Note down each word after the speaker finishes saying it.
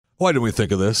Why didn't we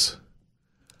think of this?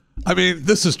 I mean,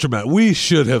 this is tremendous. We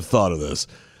should have thought of this.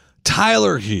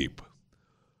 Tyler Heap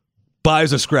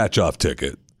buys a scratch-off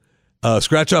ticket,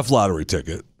 scratch-off lottery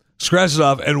ticket, scratches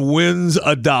off, and wins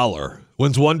 $1.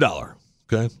 Wins $1.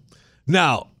 Okay?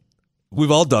 Now, we've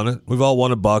all done it. We've all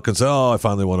won $1 and said, oh, I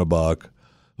finally won $1.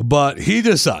 But he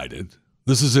decided,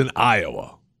 this is in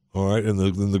Iowa, all right, in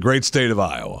the great state of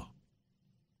Iowa.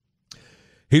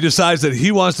 He decides that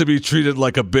he wants to be treated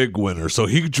like a big winner. So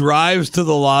he drives to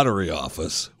the lottery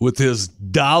office with his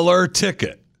 $1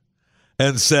 ticket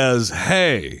and says,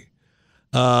 hey,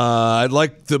 I'd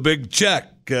like the big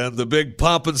check and the big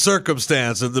pomp and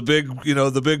circumstance and the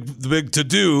big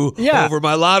to-do over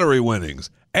my lottery winnings.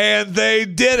 And they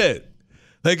did it.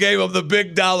 They gave him the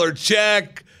big $1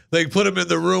 check. They put him in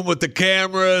the room with the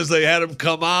cameras. They had him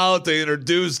come out. They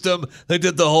introduced him. They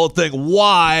did the whole thing.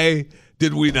 Why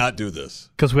did we not do this?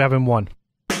 Because we haven't won.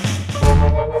 All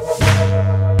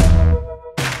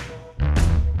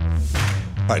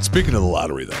right, speaking of the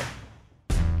lottery,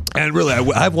 though, and really,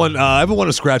 I haven't won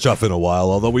a scratch off in a while.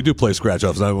 Although we do play scratch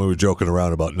offs, and we were joking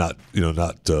around about not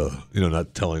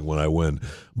telling when I win.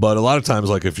 But a lot of times,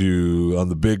 like if you on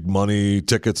the big money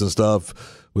tickets and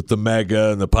stuff with the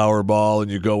Mega and the Powerball, and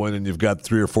you go in and you've got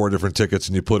 3 or 4 different tickets,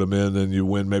 and you put them in, and you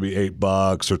win maybe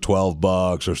 $8 or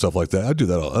 $12 or stuff like that. I do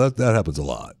that. That happens a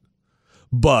lot.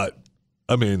 But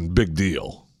I mean, big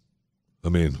deal.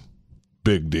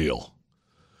 Big deal.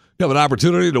 You have an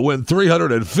opportunity to win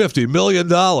 $350 million.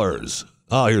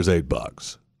 Oh, here's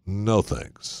 $8. No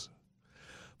thanks.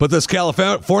 But this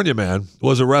California man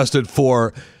was arrested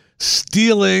for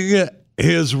stealing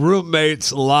his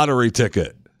roommate's lottery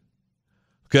ticket.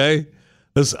 Okay?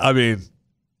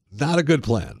 Not a good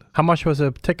plan. How much was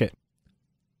a ticket?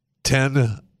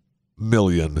 $10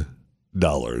 million.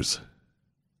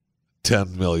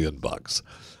 $10 million.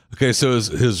 Okay, so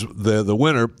the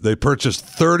winner, they purchased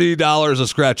 $30 of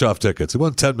scratch-off tickets. He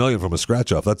won $10 million from a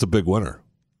scratch-off. That's a big winner.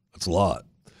 That's a lot.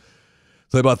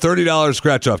 So they bought $30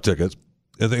 scratch-off tickets,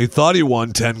 and he thought he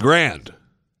won $10,000.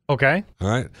 Okay. All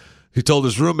right? He told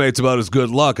his roommates about his good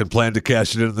luck and planned to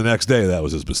cash it in the next day. That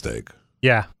was his mistake.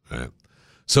 Yeah. All right.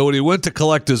 So when he went to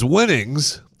collect his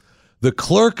winnings, the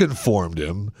clerk informed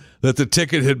him that the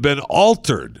ticket had been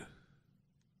altered.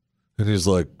 And he's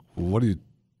like, what are you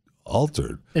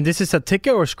altered? And this is a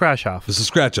ticket or scratch off? This is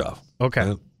scratch off. Okay.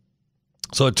 Yeah.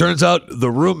 So it turns out the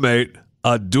roommate,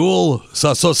 Abdul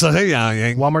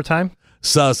Sasayang. One more time.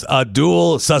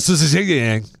 Abdul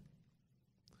Sasayang.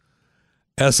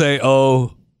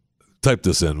 SAO. Type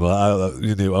this in.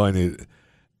 Well, I need.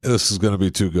 This is going to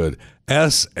be too good.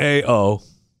 SAO.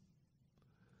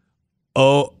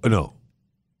 Oh no.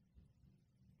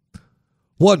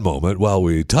 One moment while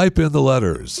we type in the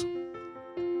letters.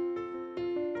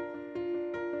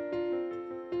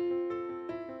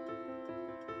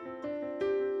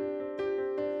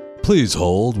 Please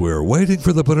hold. We're waiting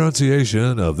for the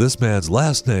pronunciation of this man's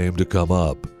last name to come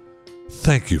up.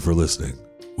 Thank you for listening.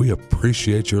 We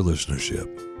appreciate your listenership.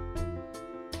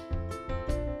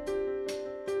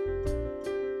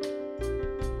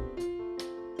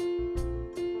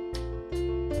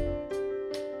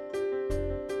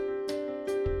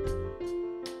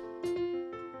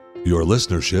 Your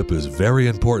listenership is very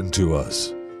important to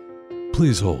us.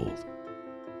 Please hold.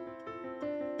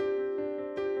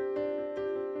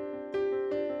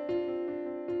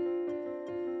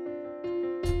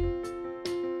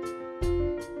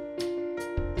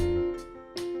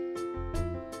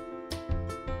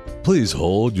 Please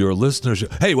hold your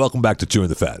listenership. Hey, welcome back to Chewing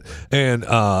the Fat. And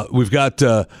we've got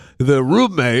the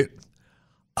roommate,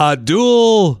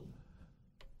 Abdul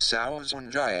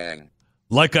Sawazunjayang.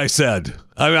 Like I said,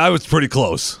 I was pretty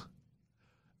close.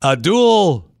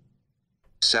 Abdul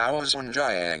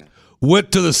Sawazunjayang.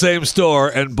 went to the same store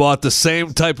and bought the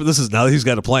same type of. This is now he's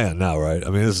got a plan now, right?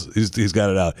 I mean, he's got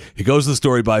it out. He goes to the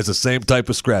store, he buys the same type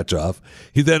of scratch off.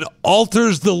 He then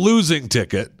alters the losing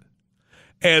ticket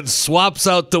and swaps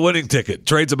out the winning ticket,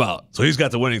 trades them out. So he's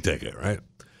got the winning ticket, right?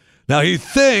 Now he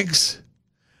thinks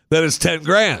that it's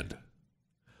 $10,000,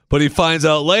 but he finds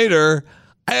out later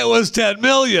it was $10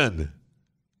 million.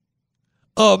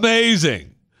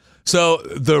 Amazing. So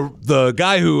the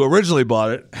guy who originally bought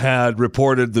it had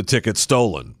reported the ticket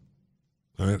stolen.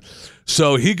 All right.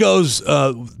 So he goes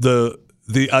the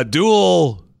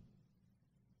Abdul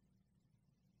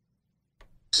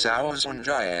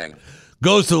Sawazunjayang.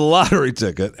 goes to the lottery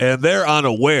ticket, and they're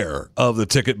unaware of the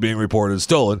ticket being reported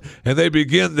stolen, and they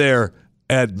begin their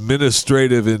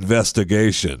administrative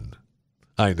investigation.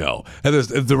 I know. And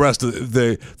the rest of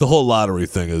the whole lottery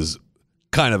thing is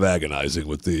kind of agonizing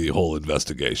with the whole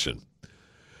investigation.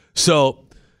 So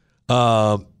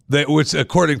the which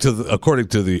according to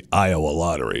the Iowa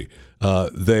lottery,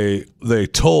 they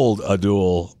told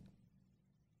Abdul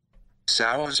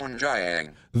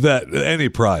that any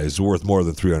prize worth more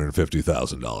than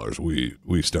 $350,000,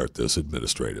 we start this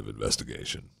administrative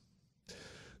investigation.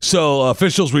 So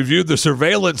officials reviewed the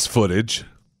surveillance footage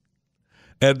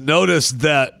and noticed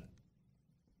that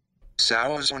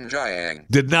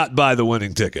did not buy the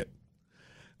winning ticket.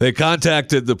 They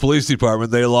contacted the police department.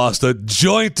 They lost a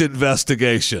joint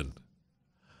investigation.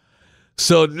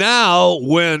 So now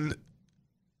when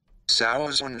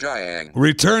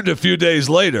returned a few days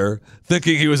later,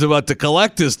 thinking he was about to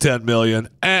collect his $10 million,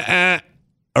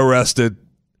 arrested.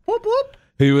 Whoop, whoop.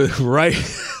 He was right.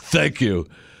 Thank you.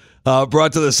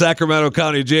 Brought to the Sacramento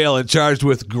County Jail and charged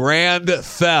with grand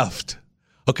theft.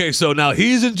 Okay, so now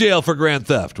he's in jail for grand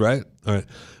theft, right? All right.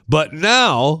 But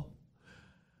now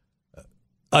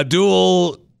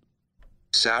Abdul,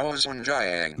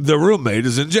 the roommate,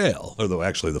 is in jail. Or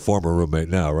actually the former roommate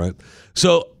now, right?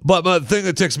 So, but the thing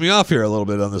that ticks me off here a little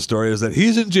bit on the story is that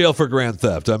he's in jail for grand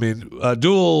theft. I mean,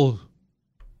 Abdul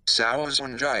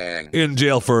in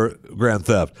jail for grand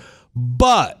theft.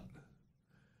 But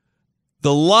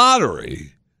the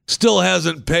lottery still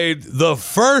hasn't paid the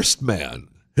first man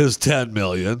his $10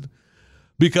 million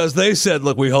because they said,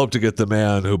 look, we hope to get the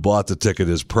man who bought the ticket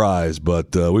his prize,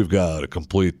 but we've got to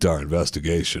complete our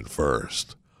investigation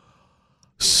first.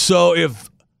 So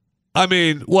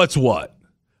what's what?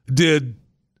 Did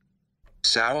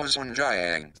steal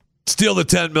the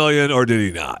 $10 million or did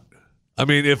he not? I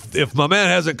mean, if my man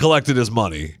hasn't collected his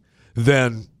money,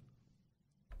 then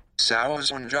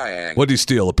what did he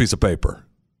steal? A piece of paper.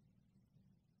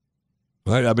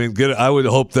 Right? I mean, I would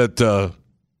hope that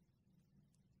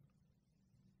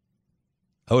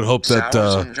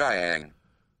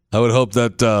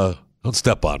don't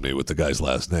step on me with the guy's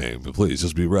last name. Please,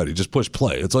 just be ready. Just push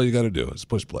play. That's all you got to do. Just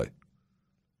push play.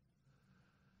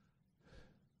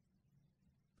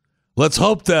 Let's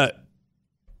hope that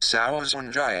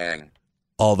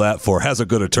all that for has a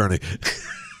good attorney.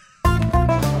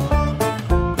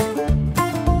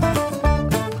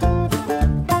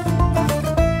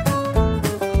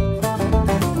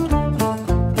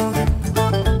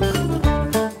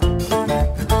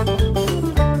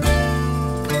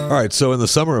 All right, so in the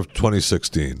summer of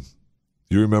 2016,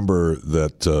 you remember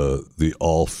that the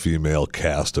all-female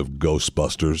cast of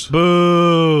Ghostbusters?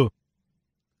 Boo!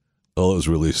 Well, it was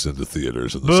released into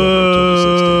theaters in the summer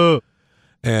of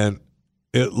 2016. And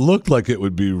it looked like it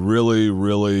would be really,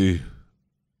 really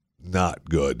not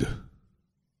good.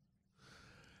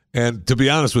 And to be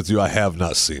honest with you, I have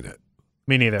not seen it.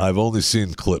 Me neither. I've only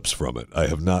seen clips from it. I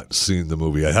have not seen the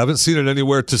movie. I haven't seen it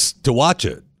anywhere to watch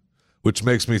it, which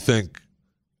makes me think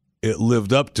it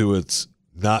lived up to its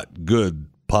not good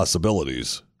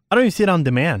possibilities. I don't even see it on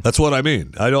demand. That's what I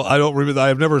mean. I don't remember. I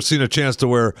have never seen a chance to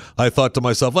where I thought to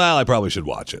myself, well, I probably should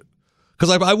watch it. Because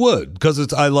I would,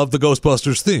 because I love the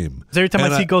Ghostbusters theme. Every time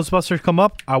I see Ghostbusters come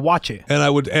up, I watch it. And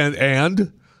I would,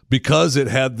 and because it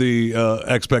had the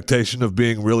expectation of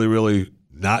being really, really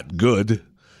not good,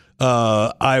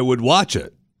 I would watch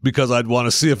it because I'd want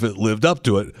to see if it lived up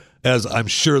to it, as I'm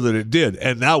sure that it did.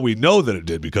 And now we know that it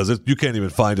did because you can't even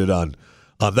find it on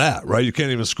that, right? You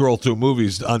can't even scroll through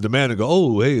movies on demand and go,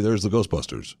 oh, hey, there's the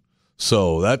Ghostbusters.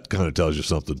 So that kind of tells you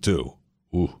something too.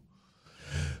 Ooh.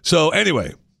 So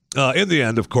anyway, in the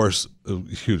end, of course, a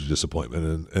huge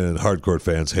disappointment, and hardcore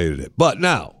fans hated it. But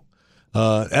now,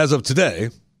 as of today,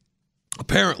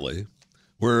 apparently,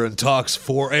 we're in talks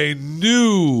for a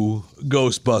new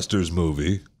Ghostbusters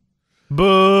movie.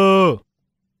 Boo!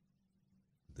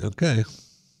 Okay.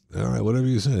 All right, whatever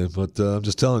you say. But I'm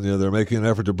just telling you, they're making an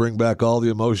effort to bring back all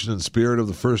the emotion and spirit of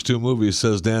the first two movies,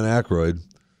 says Dan Aykroyd.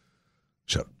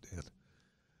 Shut up, Dan.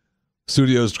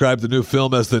 Studios described the new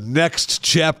film as the next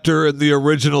chapter in the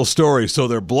original story. So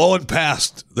they're blowing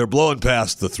past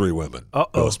the three women.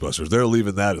 Ghostbusters. They're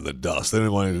leaving that in the dust. They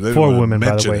didn't want to. Four women,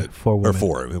 by the way. It. Four women. Or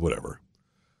four, whatever.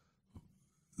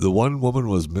 The one woman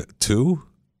was two?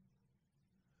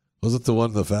 Was it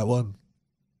the fat one?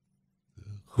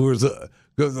 Who are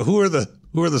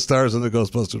the stars in the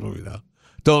Ghostbusters movie now?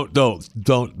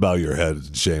 Don't bow your head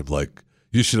in shame. Like,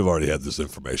 you should have already had this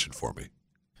information for me.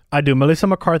 I do. Melissa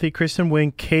McCarthy, Kristen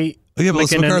Wiig, Kate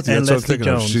Melissa McCarthy, and that's Leslie what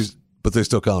I'm thinking Jones. of. But they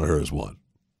still count her as one.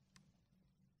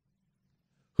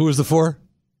 Who was the four?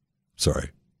 Sorry,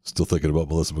 still thinking about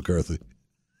Melissa McCarthy.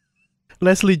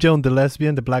 Leslie Jones,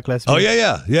 the black lesbian. Oh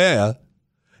yeah.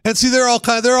 And see, they're all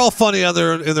funny in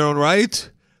their own right.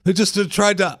 They just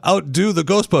tried to outdo the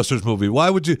Ghostbusters movie.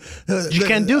 Why would you? You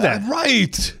can't do that.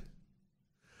 Right.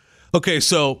 Okay,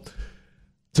 so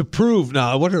to prove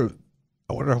now, I wonder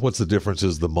what's the difference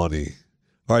is the money.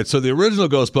 All right, so the original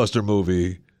Ghostbuster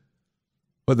movie,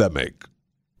 what'd that make?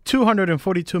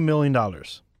 $242 million.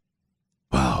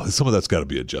 Wow, some of that's got to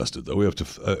be adjusted, though. We have to.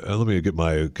 Let me get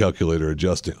my calculator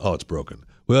adjusting. Oh, it's broken.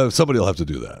 Well, somebody will have to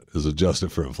do that. Is adjust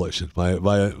it for inflation. My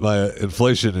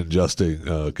inflation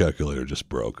adjusting calculator just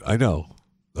broke. I know.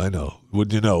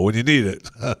 Wouldn't you know when you need it?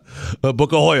 A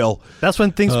book of oil. That's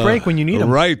when things break, when you need them.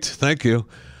 Right. Thank you.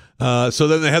 So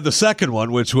then they had the second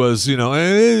one, which was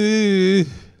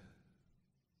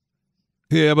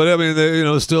yeah, but I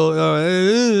mean, still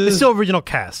It's still original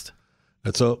cast.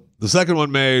 And so the second one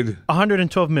made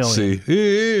 $112 million.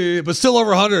 See, but still over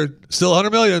 100, still 100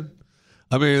 million.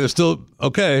 I mean, they're still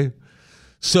okay.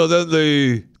 So then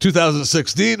the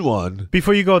 2016 one.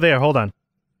 Before you go there, hold on.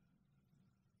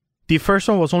 The first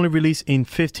one was only released in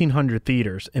 1,500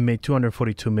 theaters and made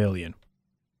 $242 million.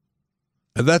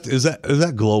 And is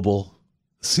that global?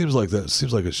 Seems like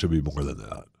it should be more than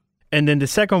that. And then the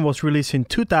second one was released in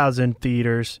 2,000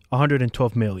 theaters,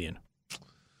 $112 million.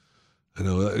 I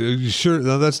know. Are you sure?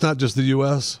 No, that's not just the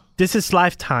U.S.? This is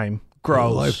lifetime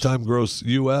gross. Lifetime gross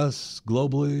U.S.,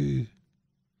 globally.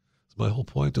 That's my whole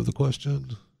point of the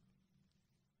question.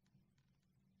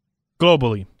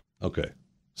 Globally. Okay.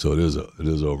 So it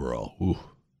is overall. Ooh.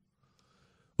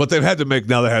 But they've had to make,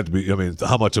 now there had to be, I mean,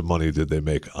 how much of money did they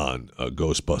make on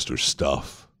Ghostbusters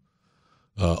stuff?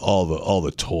 All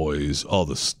the toys, all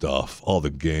the stuff, all the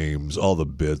games, all the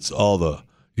bits,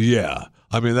 yeah.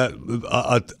 I mean, that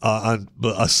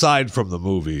aside from the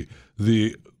movie,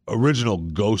 the original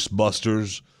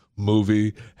Ghostbusters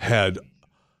movie had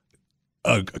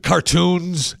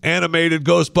cartoons, animated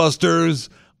Ghostbusters.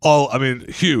 I mean,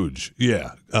 huge.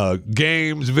 Yeah.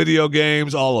 Games, video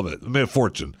games, all of it. I made a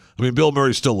fortune. I mean, Bill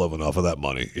Murray's still living off of that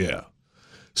money. Yeah.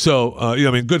 So, I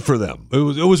mean, good for them.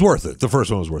 It was worth it. The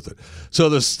first one was worth it. So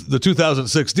the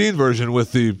 2016 version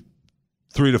with the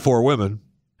 3 to 4 women.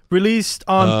 Released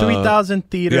on 3,000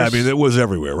 theaters. Yeah, I mean, it was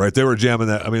everywhere, right? They were jamming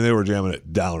that. I mean, they were jamming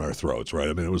it down our throats, right?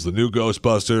 I mean, it was the new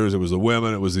Ghostbusters. It was the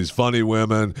women. It was these funny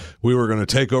women. We were going to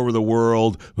take over the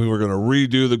world. We were going to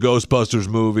redo the Ghostbusters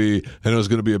movie, and it was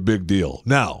going to be a big deal.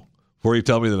 Now, before you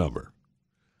tell me the number,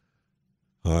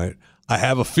 all right, I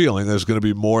have a feeling there's going to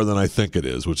be more than I think it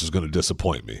is, which is going to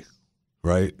disappoint me,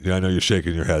 right? Yeah, I know you're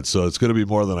shaking your head. So it's going to be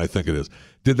more than I think it is.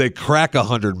 Did they crack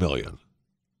 100 million?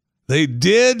 They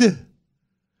did.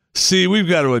 See, we've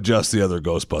got to adjust the other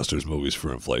Ghostbusters movies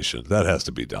for inflation. That has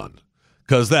to be done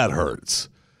because that hurts.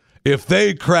 If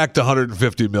they cracked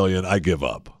 150 million, I give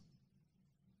up.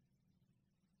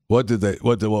 What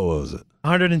was it?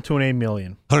 128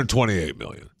 million. 128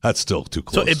 million. That's still too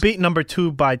close. So it beat number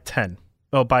 2 by 10.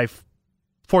 Oh, by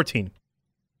 14.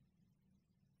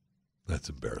 That's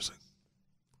embarrassing.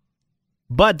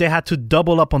 But they had to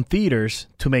double up on theaters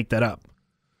to make that up.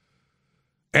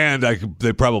 And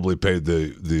they probably paid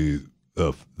the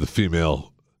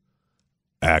female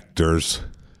actors.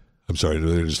 I'm sorry,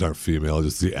 they just aren't female,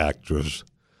 just the actors.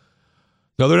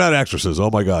 No, they're not actresses. Oh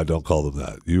my God, don't call them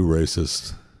that. You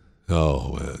racist.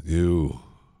 Oh man, you.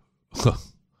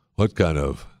 What kind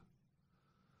of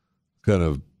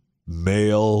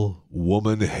male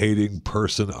woman hating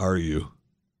person are you?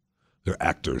 They're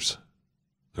actors.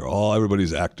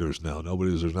 Everybody's actors now.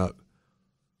 There's not.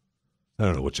 I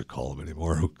don't know what you call them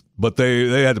anymore, but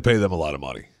they had to pay them a lot of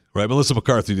money, right? Melissa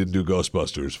McCarthy didn't do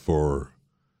Ghostbusters for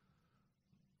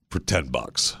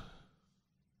 $10,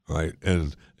 right?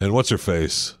 And what's her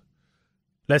face?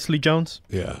 Leslie Jones?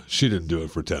 Yeah, she didn't do it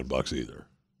for $10 either.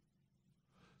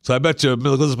 So I bet you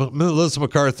Melissa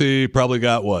McCarthy probably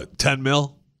got what, 10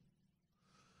 mil?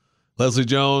 Leslie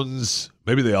Jones,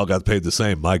 maybe they all got paid the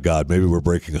same. My God, maybe we're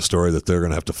breaking a story that we're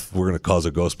going to cause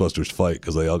a Ghostbusters fight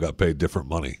because they all got paid different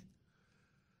money.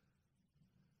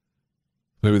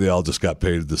 Maybe they all just got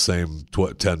paid the same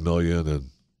 $10 million and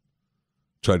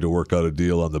tried to work out a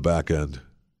deal on the back end.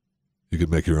 You could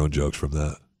make your own jokes from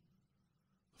that.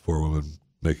 4 women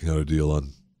making out a deal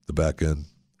on the back end.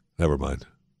 Never mind.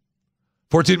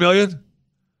 14 million?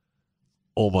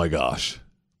 Oh my gosh.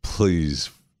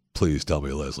 Please tell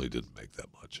me Leslie didn't make that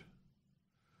much.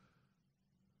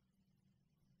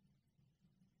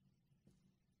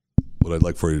 What I'd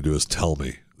like for you to do is tell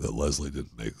me that Leslie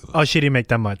didn't make that much. Oh, she didn't make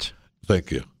that much.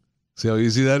 Thank you. See how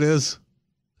easy that is?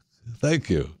 Thank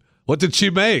you. What did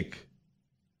she make?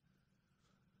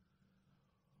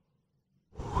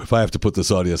 If I have to put this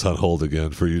audience on hold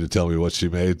again for you to tell me what she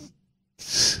made,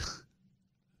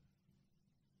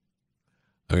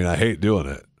 I mean, I hate doing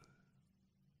it.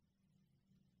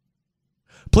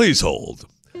 Please hold.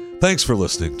 Thanks for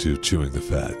listening to Chewing the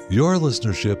Fat. Your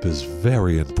listenership is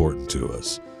very important to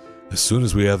us. As soon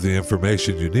as we have the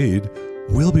information you need,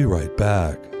 we'll be right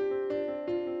back.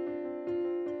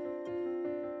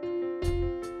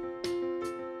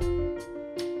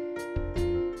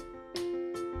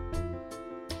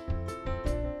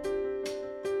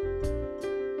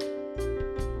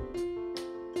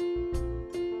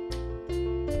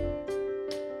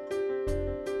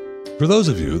 For those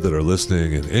of you that are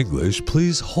listening in English,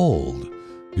 please hold.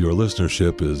 Your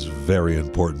listenership is very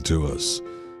important to us.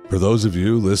 For those of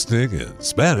you listening in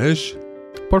Spanish,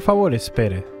 por favor,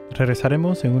 espere.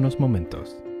 Regresaremos en unos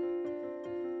momentos.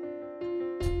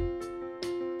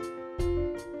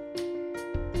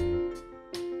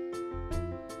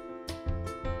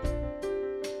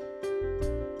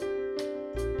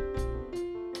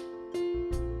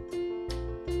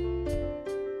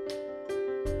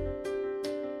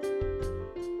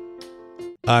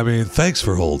 I mean, thanks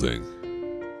for holding.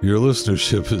 Your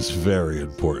listenership is very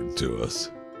important to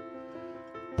us.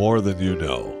 More than you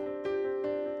know.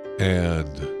 And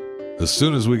as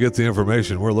soon as we get the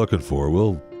information we're looking for,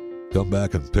 we'll come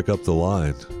back and pick up the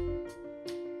line.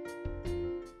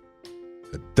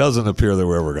 It doesn't appear that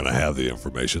we're ever going to have the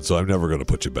information, so I'm never going to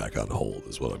put you back on hold,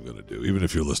 is what I'm going to do. Even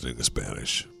if you're listening to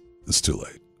Spanish. It's too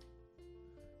late.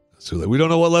 It's too late. We don't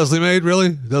know what Leslie made, really?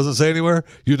 It doesn't say anywhere?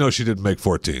 You know she didn't make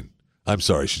 14. I'm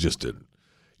sorry, she just didn't.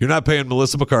 You're not paying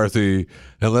Melissa McCarthy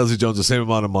and Leslie Jones the same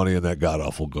amount of money in that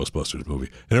god-awful Ghostbusters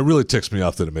movie. And it really ticks me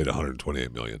off that it made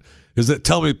 $128 million.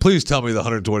 Please tell me the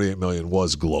 $128 million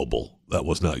was global. That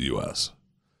was not U.S.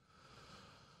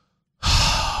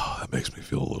 That makes me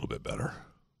feel a little bit better.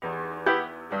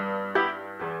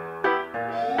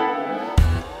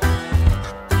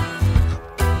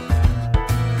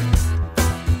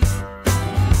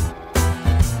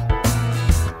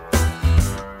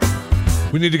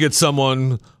 We need to get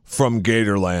someone from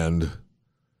Gatorland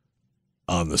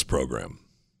on this program.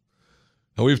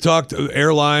 And we've talked,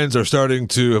 airlines are starting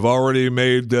to have already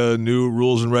made new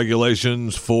rules and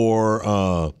regulations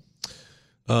for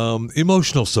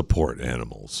emotional support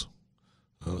animals.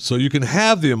 So you can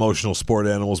have the emotional support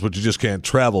animals, but you just can't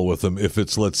travel with them if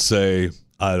it's, let's say,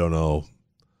 I don't know,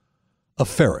 a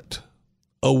ferret,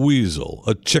 a weasel,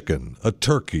 a chicken, a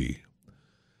turkey.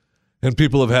 And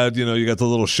people have had, you got the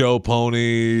little show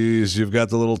ponies, you've got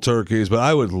the little turkeys, but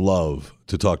I would love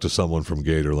to talk to someone from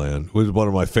Gatorland, which is one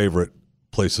of my favorite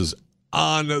places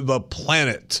on the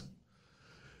planet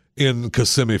in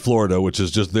Kissimmee, Florida, which is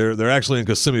just, they're actually in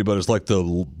Kissimmee, but it's like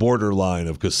the borderline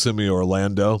of Kissimmee,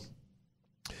 Orlando.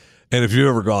 And if you've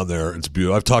ever gone there, it's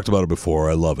beautiful. I've talked about it before.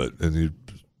 I love it. And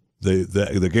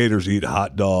the gators eat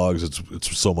hot dogs.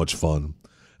 It's so much fun.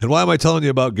 And why am I telling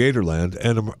you about Gatorland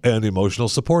and emotional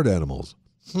support animals?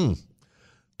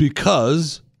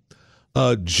 Because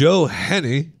Joe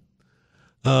Henney,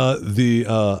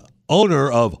 the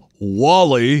owner of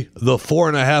Wally, the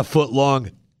 4.5-foot-long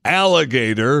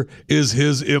alligator, is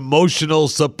his emotional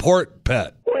support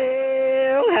pet.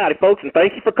 Well, howdy, folks, and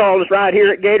thank you for calling us right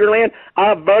here at Gatorland,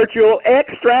 a virtual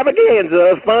extravaganza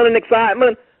of fun and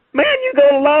excitement. Man, you're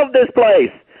going to love this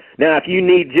place. Now, if you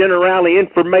need Generali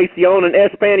Información en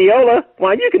Española,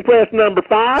 why, you can press number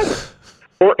 5.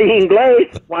 Or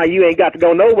English, why, you ain't got to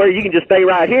go nowhere. You can just stay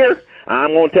right here.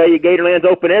 I'm going to tell you, Gatorland's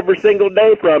open every single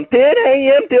day from 10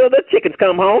 a.m. till the chickens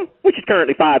come home, which is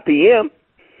currently 5 p.m.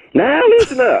 Now,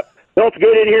 listen up. Don't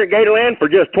get in here at Gatorland for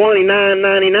just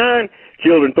 $29.99.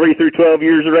 Children 3 through 12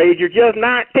 years of age are just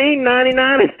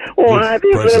 $19.99. Why,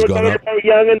 this little gator for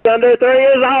youngins under 3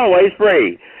 is always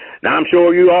free. Now, I'm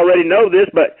sure you already know this,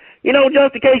 but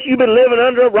just in case you've been living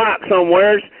under a rock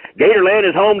somewheres, Gatorland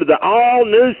is home to the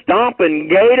all-new Stompin'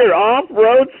 Gator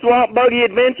Off-Road Swamp Buggy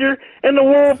Adventure and the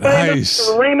world-famous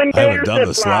Screamin' Gator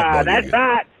Zipline. That's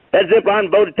right. That zipline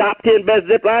voted top 10 best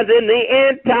ziplines in the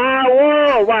entire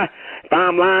world. Why, if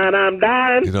I'm lying, I'm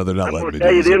dying. They're not letting me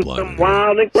tell you do them some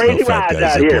wild and crazy rides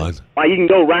out here. Why, you can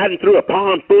go riding through a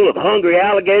pond full of hungry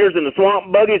alligators in the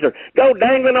swamp buggies, or go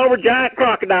dangling over giant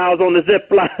crocodiles on the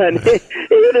zip line.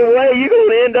 Either way, you're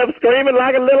going to end up screaming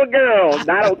like a little girl. And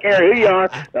I don't care who you are.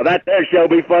 Now, that there show will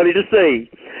be funny to see.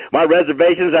 My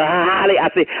reservations are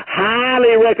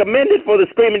highly recommended for the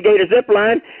Screaming Gator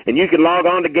Zipline, and you can log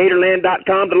on to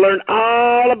Gatorland.com to learn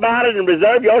all about it and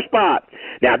reserve your spot.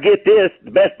 Now, get this.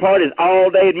 The best part is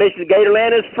all-day admission to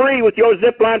Gatorland is free with your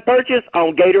zipline purchase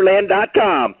on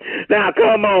Gatorland.com. Now,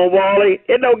 come on, Wally.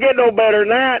 It don't get no better than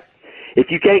that.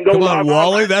 If you can't go, come on,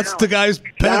 Wally. That's the guy's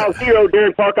pet. Dial 0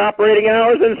 during park operating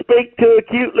hours and speak to a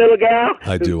cute little gal.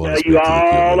 I do want to speak to you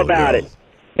all about it.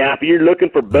 Now, if you're looking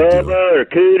for Bubba or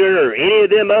Cooter or any of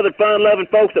them other fun-loving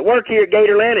folks that work here at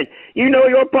Gatorland and you know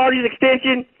your party's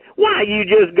extension, why, you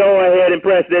just go ahead and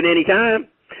press it at any time.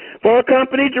 For a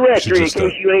company directory, in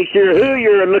case you ain't sure who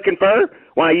you're looking for,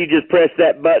 why, you just press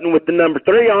that button with the number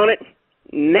 3 on it.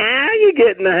 Now you're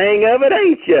getting the hang of it,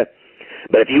 ain't you?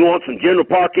 But if you want some general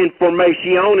park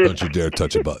information, Don't you dare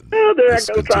touch a button. Oh, there This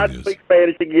I go trying to continues. speak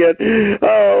Spanish again.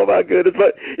 Oh, my goodness.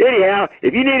 But anyhow,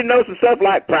 if you need to know some stuff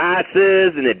like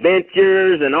prices and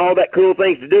adventures and all that cool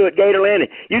things to do at Gatorland,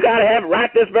 you got to have it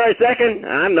right this very second.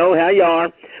 I know how you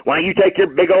are. Why don't you take your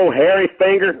big old hairy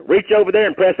finger, reach over there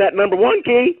and press that number 1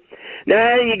 key.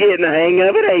 Now you're getting the hang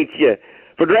of it, ain't you?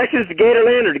 For directions to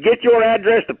Gatorland or to get your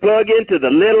address to plug into the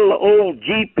little old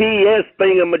GPS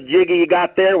thingamajiggy you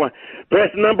got there, well, press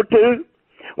number 2.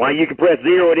 Why, you can press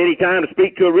 0 at any time to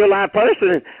speak to a real-life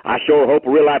person. I sure hope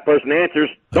a real-life person answers.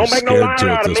 Don't make no lie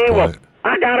out of me. Well,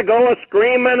 I got to go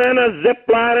screaming and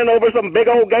zip-lining over some big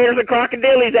old gators and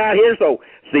crocodilies out here, so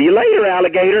see you later,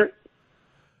 alligator.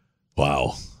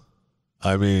 Wow.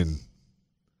 I mean,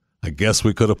 I guess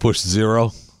we could have pushed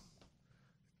 0.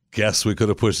 Guess we could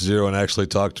have pushed 0 and actually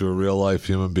talked to a real-life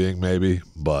human being, maybe.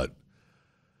 But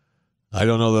I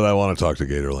don't know that I want to talk to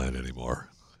Gatorland anymore.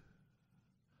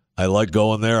 I like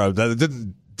going there. That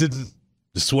didn't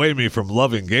dissuade me from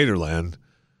loving Gatorland.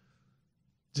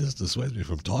 Just dissuades me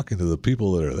from talking to the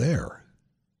people that are there.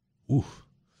 Oof.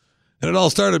 And it all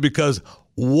started because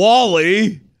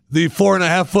Wally, the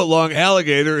 4.5-foot-long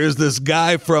alligator, is this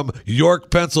guy from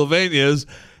York, Pennsylvania's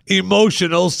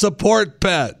emotional support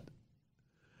pet.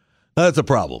 That's a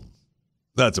problem.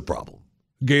 That's a problem.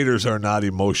 Gators are not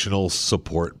emotional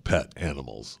support pet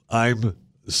animals. I'm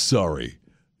sorry.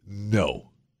 No.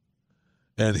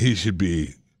 And he should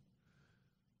be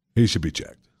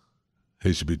checked.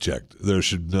 He should be checked. There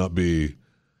should not be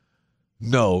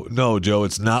No, Joe,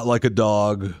 it's not like a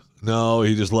dog. No,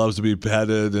 he just loves to be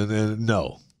petted and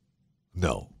no.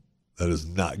 That is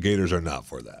not, gators are not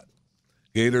for that.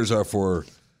 Gators are for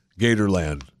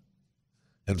Gatorland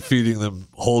and feeding them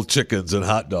whole chickens and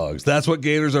hot dogs. That's what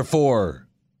gators are for.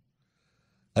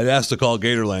 I'd ask to call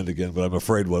Gatorland again, but I'm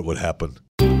afraid what would happen.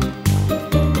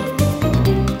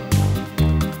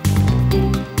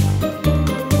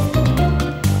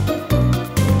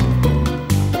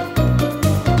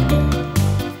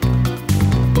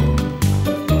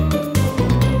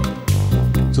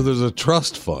 So there's a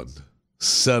trust fund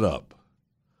set up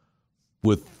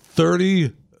with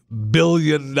 $30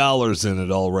 billion in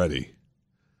it already.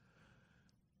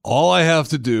 All I have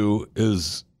to do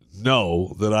is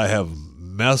know that I have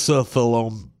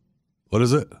mesothelioma. What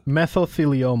is it?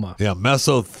 Mesothelioma. Yeah,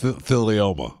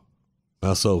 mesothelioma.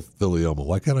 Mesothelioma.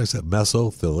 Why can't I say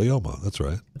mesothelioma? That's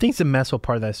right. I think it's the meso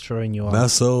part that's throwing you off.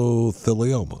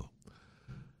 Mesothelioma.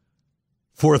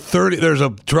 For 30, there's a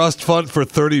trust fund for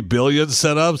 30 billion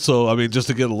set up. So I mean, just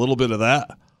to get a little bit of that.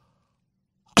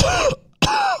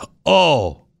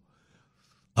 Oh,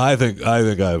 I think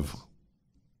I've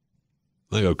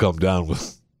come down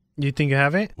with. You think you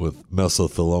have it? With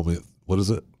mesothelioma. What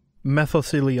is it?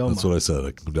 Mesothelioma. That's what I said.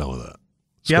 I can come down with that.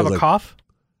 Do you have a cough?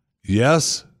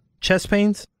 Yes. Chest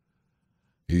pains?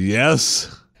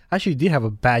 Yes. Actually, you did have a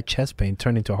bad chest pain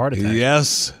turned into a heart attack.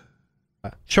 Yes.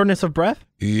 Shortness of breath?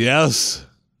 Yes.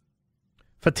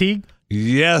 Fatigue?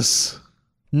 Yes.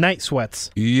 Night sweats?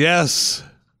 Yes.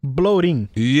 Bloating?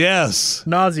 Yes.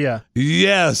 Nausea?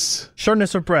 Yes.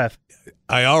 Shortness of breath?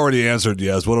 I already answered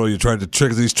yes. What are you trying to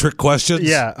trick these trick questions?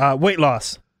 Yeah. Weight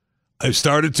loss? I've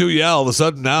started to, yeah. All of a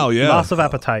sudden now, yeah. Loss of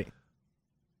appetite?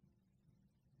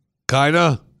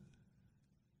 Kinda.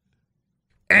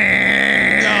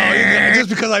 No, just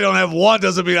because I don't have one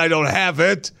doesn't mean I don't have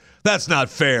it. That's not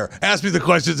fair. Ask me the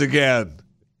questions again.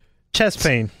 Chest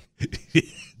pain?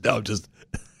 No, just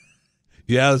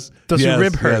yes. Does yes, your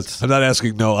rib hurt? Yes. I'm not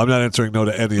asking no. I'm not answering no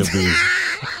to any of these.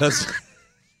 That's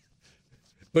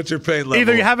what's your pain level?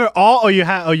 Either you have it all or you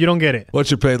don't get it.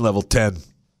 What's your pain level? 10.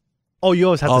 Oh, you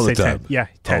always have All to the say time. 10. Yeah,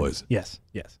 10. Always. Yes.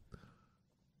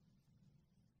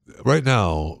 Right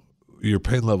now, your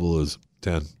pain level is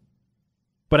 10.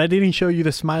 But I didn't show you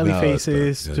the smiley No, that's bad.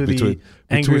 faces Yeah, to the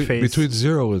angry face. Between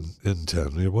 0 and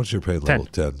 10. What's your pain level?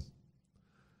 10.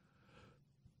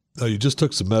 Oh, you just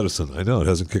took some medicine. I know, it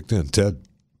hasn't kicked in. 10.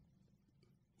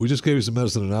 We just gave you some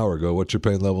medicine an hour ago. What's your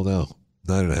pain level now?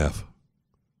 9.5.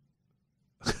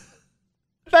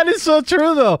 That is so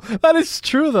true, though. That is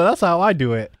true, though. That's how I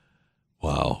do it.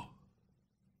 Wow.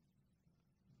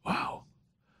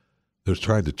 They're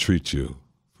trying to treat you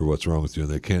for what's wrong with you,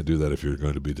 and they can't do that if you're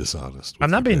going to be dishonest.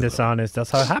 I'm not being dishonest. That's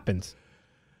how it happens.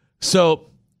 So,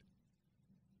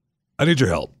 I need your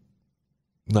help.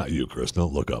 Not you, Chris.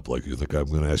 Don't look up like you think I'm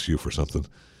going to ask you for something.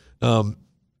 I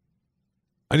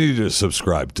need you to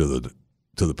subscribe to the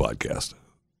podcast.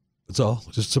 That's all.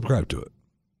 Just subscribe to it.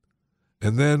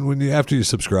 And then after you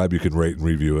subscribe, you can rate and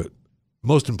review it.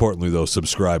 Most importantly, though,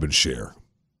 subscribe and share.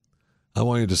 I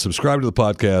want you to subscribe to the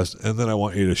podcast, and then I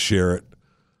want you to share it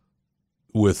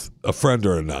with a friend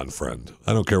or a non-friend.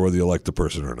 I don't care whether you like the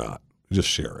person or not. Just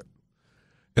share it.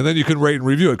 And then you can rate and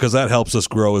review it because that helps us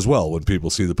grow as well. When people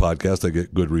see the podcast, they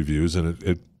get good reviews,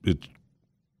 and it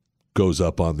goes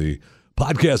up on the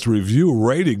podcast review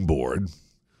rating board.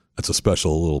 That's a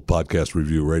special little podcast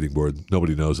review rating board.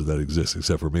 Nobody knows that exists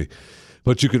except for me.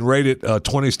 But you can rate it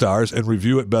 20 stars and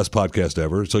review it best podcast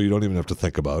ever, so you don't even have to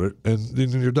think about it, and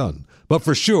then you're done. But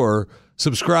for sure,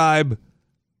 subscribe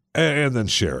and then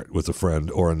share it with a friend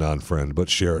or a non-friend, but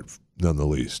share it none the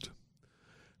least.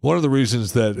 One of the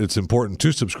reasons that it's important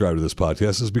to subscribe to this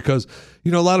podcast is because, a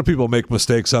lot of people make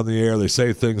mistakes on the air. They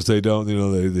say things they don't,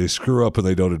 they screw up and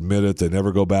they don't admit it. They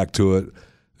never go back to it.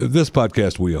 This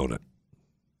podcast, we own it.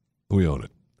 We own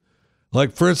it.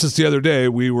 Like, for instance, the other day,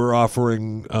 we were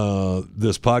offering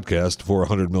this podcast for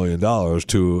 $100 million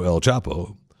to El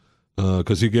Chapo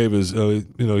because he gave his,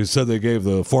 he said they gave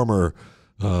the former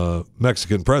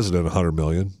Mexican president $100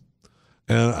 million.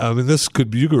 And, I mean,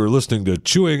 you were listening to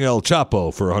Chewing El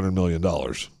Chapo for $100 million.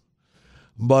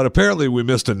 But apparently we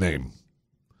missed a name.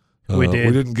 We did.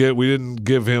 We didn't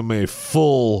give him a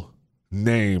full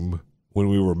name when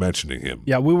we were mentioning him.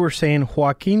 Yeah, we were saying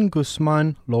Joaquin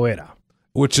Guzman Loera.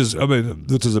 Which is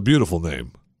a beautiful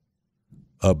name.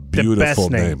 A beautiful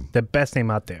name. The best name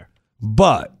out there.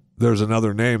 But there's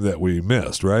another name that we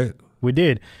missed, right? We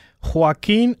did.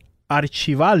 Joaquin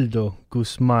Archibaldo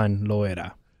Guzman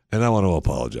Loera. And I want to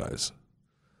apologize.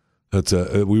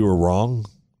 We were wrong,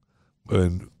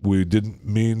 and we didn't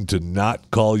mean to not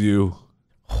call you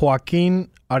Joaquin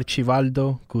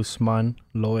Archibaldo Guzman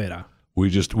Loera. We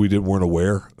weren't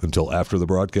aware until after the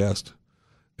broadcast.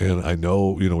 And I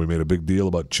know, we made a big deal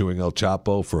about Chewing El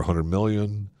Chapo for $100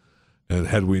 million. And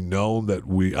had we known that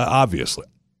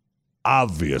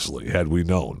obviously, had we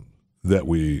known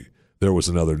that there was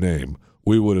another name,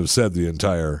 we would have said the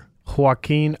entire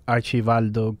Joaquin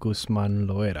Archibaldo Guzman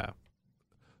Loera.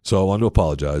 So I wanted to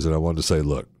apologize, and I wanted to say,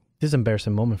 look. This is an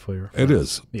embarrassing moment for you. It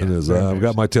is. Yeah, it is. I've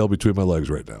got my tail between my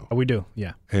legs right now. We do,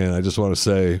 yeah. And I just want to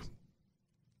say,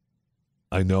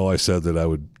 I know I said that I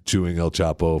would Chewing El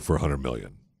Chapo for $100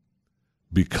 million.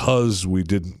 Because we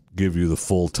didn't give you the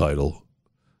full title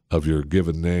of your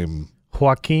given name,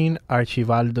 Joaquin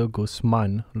Archibaldo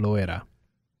Guzman Loera,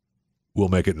 we'll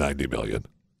make it $90 million.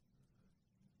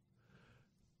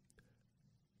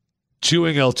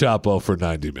 Chewing El Chapo for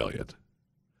 $90 million.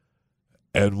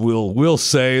 And we'll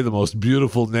say the most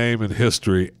beautiful name in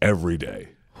history every day.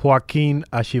 Joaquin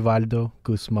Archibaldo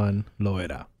Guzman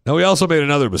Loera. Now, we also made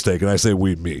another mistake, and I say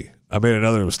me. I made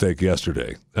another mistake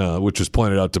yesterday, which was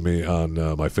pointed out to me on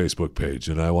my Facebook page,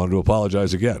 and I wanted to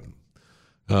apologize again.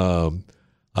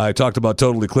 I talked about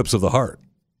Total Eclipse of the Heart,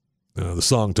 the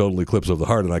song Total Eclipse of the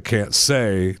Heart, and I can't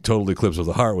say Total Eclipse of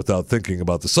the Heart without thinking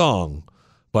about the song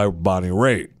by Bonnie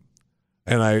Raitt.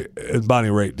 And Bonnie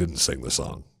Raitt didn't sing the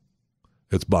song.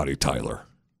 It's Bonnie Tyler.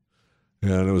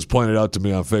 And it was pointed out to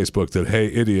me on Facebook that, hey,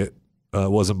 idiot, it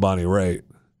wasn't Bonnie Raitt.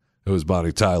 It was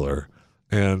Bonnie Tyler.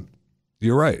 And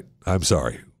you're right. I'm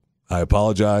sorry. I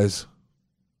apologize.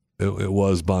 It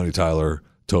was Bonnie Tyler,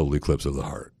 Total Eclipse of the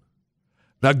Heart.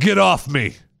 Now get off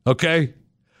me, okay?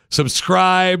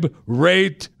 Subscribe,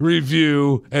 rate,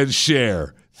 review, and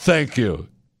share. Thank you.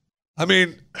 I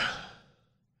mean,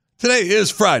 today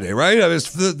is Friday, right? I mean,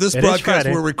 this broadcast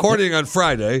we're recording on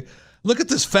Friday. Look at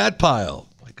this fat pile.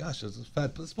 Oh my gosh, this is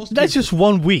fat. It's supposed to That's just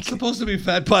 1 week. It's supposed to be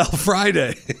Fat Pile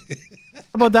Friday. How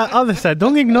about that other side?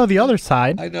 Don't ignore the other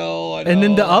side. I know. And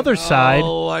then the other side.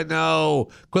 Oh, I know.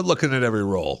 Quit looking at every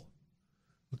roll.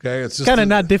 Okay, it's just kind of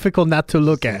not difficult not to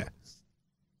look at.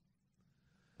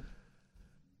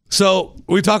 So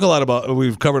we've covered a lot about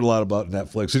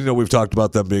Netflix. We've talked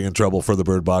about them being in trouble for the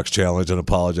Bird Box Challenge and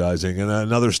apologizing. And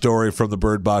another story from the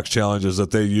Bird Box Challenge is that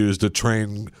they used a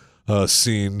train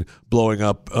scene blowing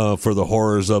up for the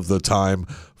horrors of the time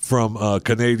from a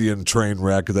Canadian train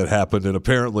wreck that happened, and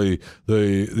apparently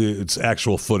it's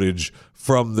actual footage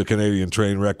from the Canadian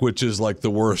train wreck, which is like the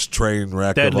worst train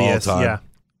wreck Deadliest, of all time. Yeah.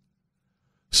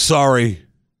 Sorry.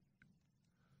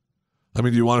 I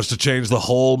mean, do you want us to change the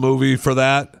whole movie for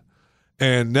that?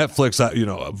 And Netflix,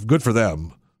 good for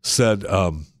them, said,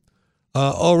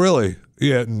 "Oh, really?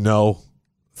 Yeah, no,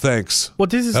 thanks. Well,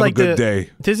 this is Have like a good day."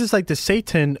 This is like the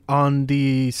Satan on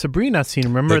the Sabrina scene.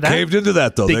 Remember They that? caved into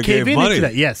that, though. They gave money. Into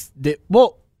that. Yes.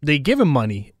 They give him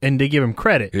money and they give him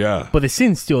credit. Yeah. But the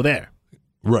sin's still there.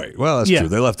 Right. Well, that's true.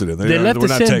 They left it in. They left we're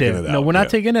the not sin taking there. it out. No, we're not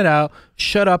taking it out.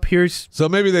 Shut up. Here's. So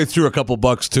maybe they threw a couple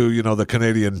bucks to the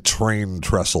Canadian train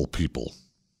trestle people.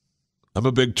 I'm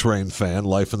a big train fan.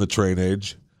 Life in the train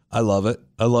age. I love it.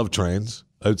 I love trains.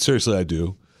 Seriously, I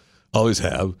do. Always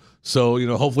have. So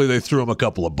hopefully they threw them a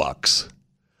couple of bucks.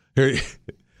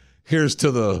 Here's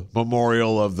to the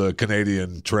memorial of the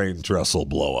Canadian train trestle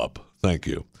blow up. Thank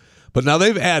you. But now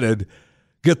they've added,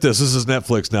 get this is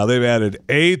Netflix now. They've added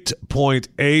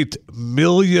 8.8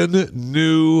 million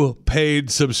new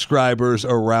paid subscribers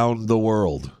around the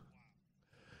world.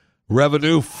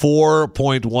 Revenue,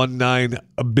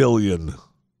 $4.19 billion.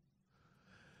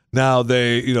 Now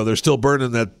they're still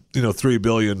burning that, $3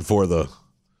 billion for the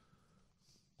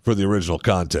original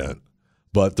content.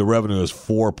 But the revenue is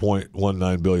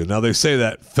 $4.19 billion. Now they say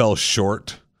that fell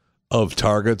short of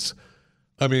targets.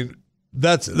 I mean,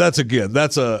 that's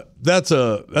a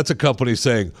company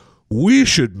saying we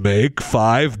should make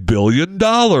 $5 billion,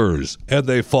 and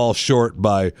they fall short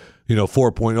by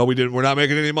 4.0. We're not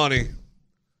making any money.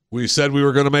 We said we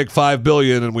were going to make $5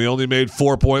 billion, and we only made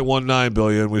 $4.19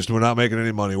 billion. We're not making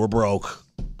any money. We're broke.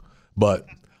 But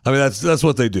I mean, that's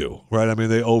what they do, right? I mean,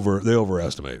 they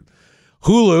overestimate.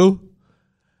 Hulu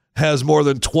has more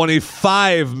than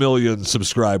 25 million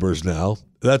subscribers now.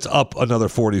 That's up another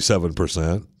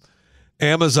 47%.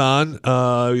 Amazon,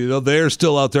 they're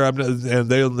still out there, and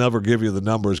they'll never give you the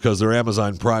numbers because their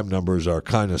Amazon Prime numbers are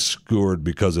kind of skewed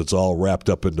because it's all wrapped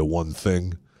up into one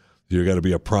thing. You got to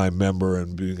be a Prime member,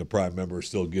 and being a Prime member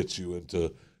still gets you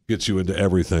into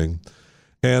everything.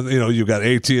 And you've got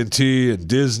AT&T and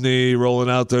Disney rolling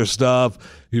out their stuff.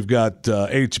 You've got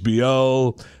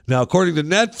HBO. Now, according to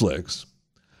Netflix,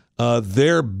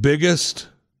 their biggest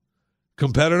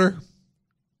competitor,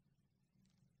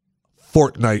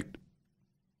 Fortnite.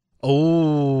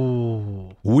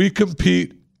 Oh. We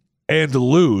compete and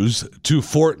lose to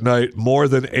Fortnite more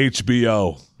than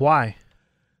HBO. Why?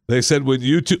 They said when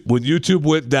YouTube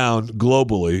went down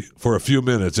globally for a few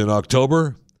minutes in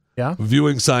October,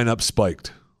 viewing sign-up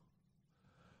spiked.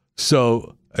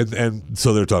 So and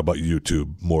so they're talking about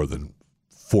YouTube more than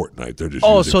Fortnite. They're just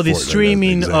so the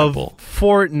streaming of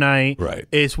Fortnite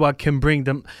is what can bring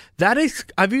them. That is,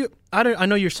 I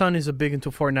know your son is a big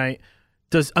into Fortnite.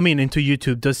 Into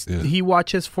YouTube. Does he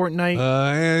watches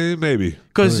Fortnite? Maybe.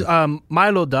 Because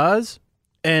Milo does,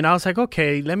 and I was like,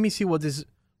 okay, let me see what this.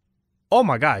 Oh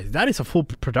my God, that is a full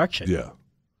production. Yeah,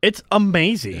 it's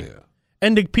amazing. Yeah.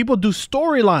 And the people do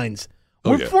storylines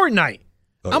with Fortnite.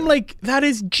 I'm like, that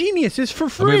is genius. It's for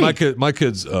free. I mean, my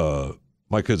kids are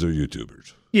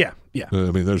YouTubers. Yeah.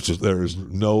 I mean, there's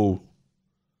no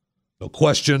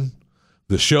question.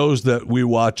 The shows that we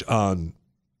watch on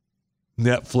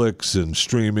Netflix and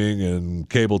streaming and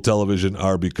cable television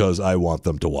are because I want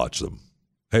them to watch them.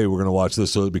 Hey, we're going to watch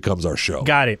this so it becomes our show.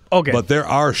 Got it. Okay. But there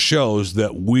are shows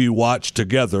that we watch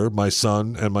together, my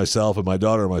son and myself and my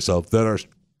daughter and myself, that are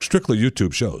strictly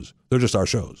YouTube shows. They're just our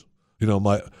shows.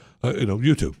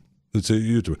 YouTube. It's a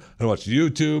YouTuber. I watch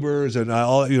YouTubers,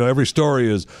 and every story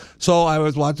is. So I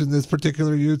was watching this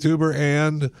particular YouTuber,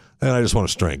 and I just want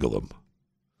to strangle them.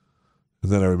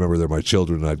 And then I remember they're my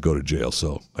children, and I'd go to jail.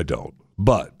 So I don't.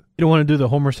 But you don't want to do the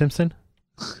Homer Simpson?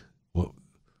 Well,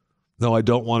 no, I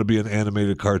don't want to be an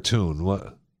animated cartoon.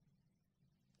 What?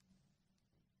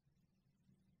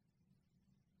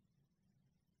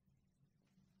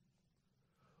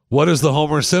 What is the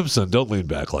Homer Simpson? Don't lean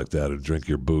back like that and drink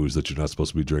your booze that you're not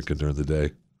supposed to be drinking during the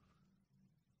day.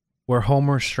 Where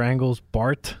Homer strangles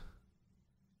Bart.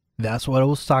 That's what I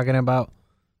was talking about.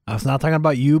 I was not talking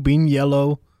about you being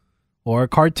yellow or a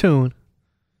cartoon.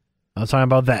 I was talking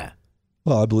about that.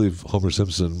 Well, I believe Homer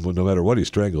Simpson, no matter what he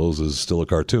strangles, is still a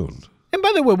cartoon. And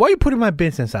by the way, why are you putting my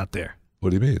business out there? What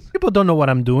do you mean? People don't know what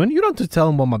I'm doing. You don't have to tell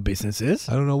them what my business is.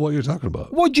 I don't know what you're talking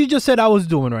about. What you just said I was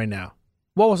doing right now.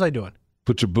 What was I doing?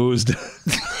 Put your booze down.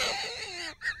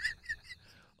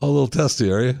 A little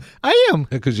testy, are you? I am.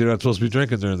 Because you're not supposed to be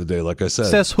drinking during the day, like I said.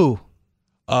 Says who?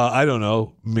 I don't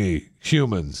know. Me.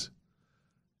 Humans.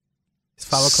 It's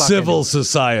 5 o'clock. Civil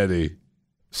society.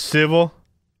 Civil?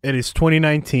 It is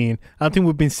 2019. I think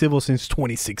we've been civil since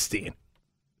 2016.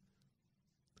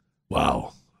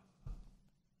 Wow.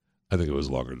 I think it was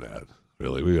longer than that.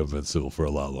 Really, we haven't been civil for a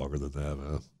lot longer than that,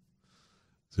 man.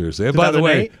 Seriously. And by the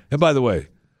way,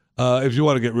 if you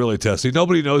want to get really testy,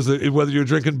 nobody knows whether you're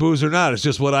drinking booze or not. It's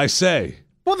just what I say.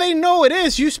 Well, they know it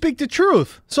is. You speak the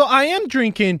truth. So I am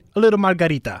drinking a little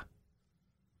margarita.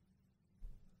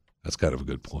 That's kind of a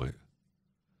good point.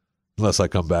 Unless I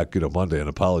come back, Monday and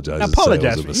apologize.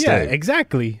 Apologize. It was a mistake. Yeah,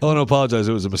 exactly. Oh, no, apologize.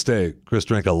 It was a mistake. Chris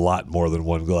drank a lot more than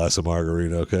one glass of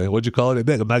margarita, okay? What'd you call it?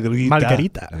 A margarita?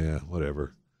 Margarita. Yeah,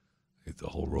 whatever. I hate the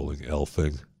whole rolling L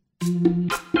thing.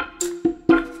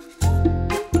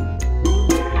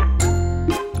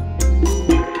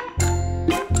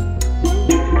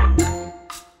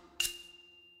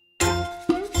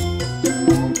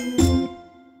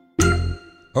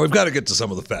 Oh, we've got to get to some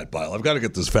of the fat pile. I've got to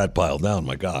get this fat pile down.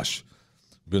 My gosh.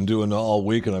 Been doing all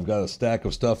week, and I've got a stack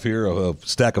of stuff here, a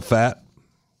stack of fat.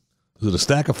 Is it a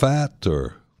stack of fat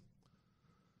or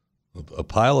a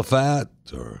pile of fat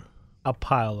or A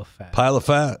pile of fat. pile of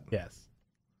fat? Yes.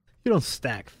 You don't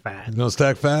stack fat. You don't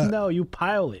stack fat? No, you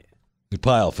pile it. You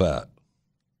pile fat.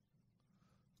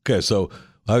 Okay, so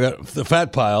I got the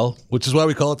fat pile, which is why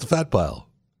we call it the fat pile.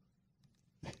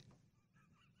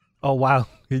 Oh, wow.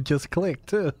 It just clicked,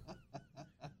 too.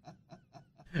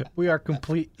 We are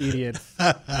complete idiots.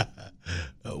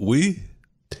 We?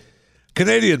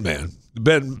 Canadian man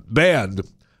been banned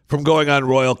from going on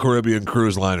Royal Caribbean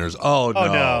cruise liners. Oh, no.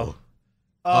 no.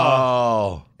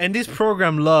 Oh. And this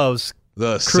program loves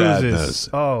The cruises. sadness.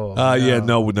 Oh, Yeah,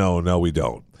 no, we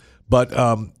don't. But,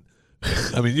 I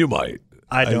mean, you might.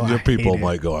 I don't. Your I people hate it.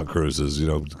 might go on cruises,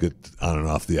 get on and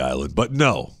off the island. But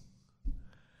no,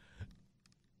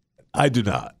 I do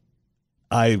not.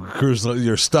 Cruise.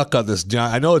 You're stuck on this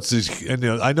giant. I know it's this, and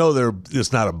I know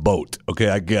it's not a boat. Okay,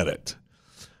 I get it.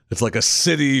 It's like a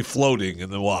city floating in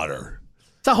the water.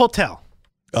 It's a hotel.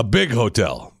 A big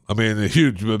hotel. I mean,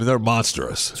 they're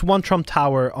monstrous. It's one Trump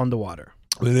Tower on the water.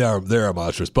 I mean, they are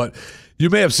monstrous. But you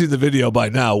may have seen the video by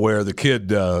now where the kid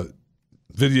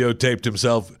videotaped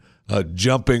himself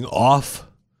jumping off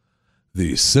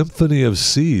the Symphony of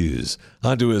Seas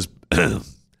onto his,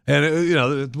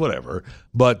 and whatever.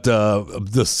 But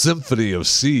the Symphony of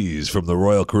Seas from the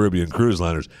Royal Caribbean cruise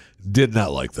liners did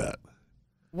not like that.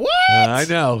 What? I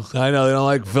know. They don't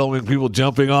like filming people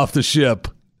jumping off the ship.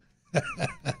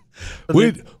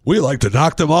 We like to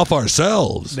knock them off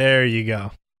ourselves. There you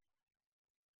go.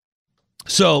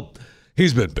 So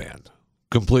he's been banned,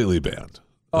 completely banned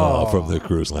from the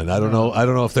cruise line. I don't know. I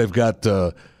don't know if they've got.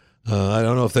 I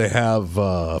don't know if they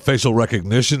have facial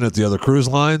recognition at the other cruise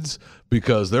lines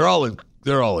because they're all in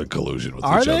collusion with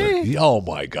Are each they? other. Oh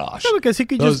my gosh! No, because he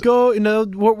could just go.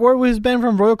 Where was his band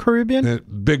from? Royal Caribbean.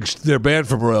 They're banned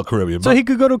from Royal Caribbean. So he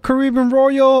could go to Caribbean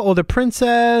Royal or the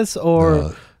Princess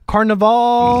or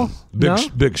Carnival.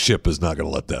 Big Ship is not going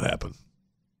to let that happen.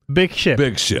 Big Ship.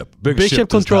 Big Ship Big does Ship not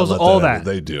controls let all happen. that.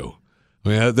 They do. I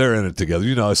mean, they're in it together.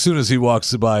 As soon as he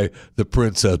walks by the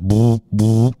Princess, boom,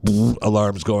 boom, boom,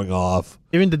 alarms going off.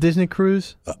 Even the Disney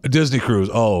cruise. Disney cruise.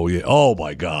 Oh yeah. Oh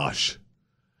my gosh.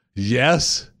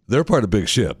 Yes, they're part of Big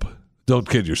Ship. Don't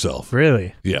kid yourself.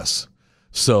 Really? Yes.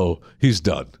 So he's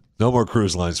done. No more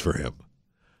cruise lines for him.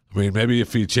 I mean, maybe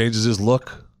if he changes his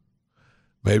look,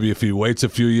 maybe if he waits a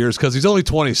few years, because he's only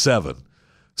 27.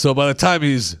 So by the time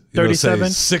he's 37?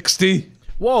 60.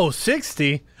 Whoa,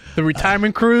 60? The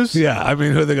retirement cruise? Yeah, I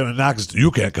mean, who are they going to knock?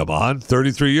 You can't come on.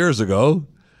 33 years ago,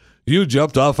 you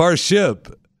jumped off our ship.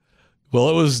 Well,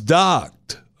 it was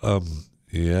docked.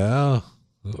 Yeah,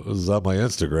 it was on my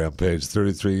Instagram page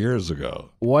 33 years ago.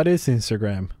 What is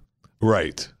Instagram?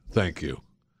 Right. Thank you.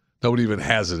 Nobody even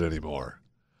has it anymore.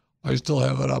 I still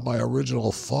have it on my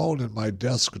original phone in my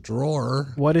desk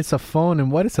drawer. What is a phone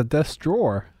and what is a desk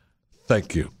drawer?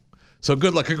 Thank you. So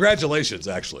good luck. Congratulations,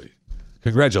 actually.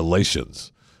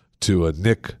 Congratulations to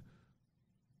Nick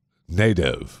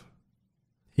Nadev.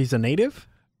 He's a native?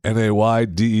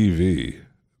 Naydev.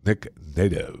 Nick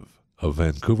Nadev of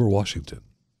Vancouver, Washington.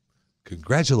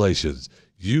 Congratulations.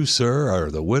 You, sir, are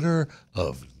the winner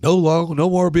of no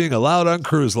more being allowed on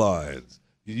cruise lines.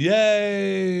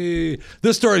 Yay!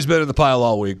 This story's been in the pile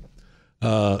all week,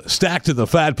 stacked in the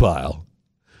fat pile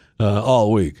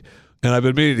all week. And I've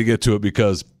been meaning to get to it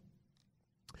because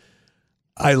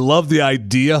I love the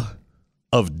idea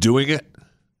of doing it,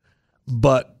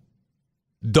 but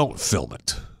don't film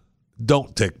it.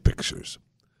 Don't take pictures.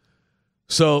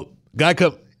 So guy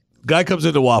comes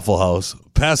into Waffle House,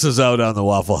 passes out on the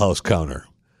Waffle House counter.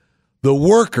 The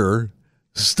worker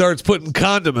starts putting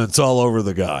condiments all over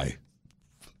the guy.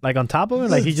 Like on top of it?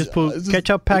 Like he just put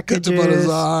ketchup packages? Ketchup on his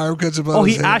arm, ketchup on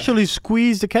his he hand. actually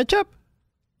squeezed the ketchup?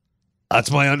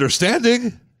 That's my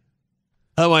understanding.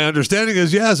 My understanding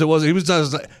is yes, it was.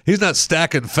 He's not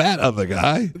stacking fat on the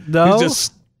guy. No? He's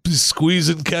just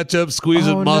squeezing ketchup,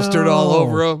 squeezing mustard all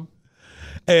over him.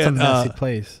 It's a And messy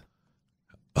place.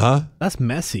 huh? That's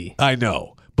messy. I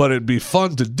know, but it'd be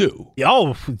fun to do.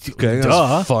 Oh, Okay, duh.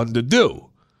 that's fun to do,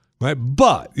 right?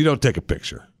 But you don't take a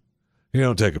picture. You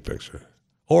don't take a picture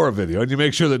or a video, and you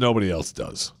make sure that nobody else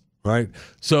does, right?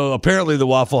 So apparently, the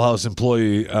Waffle House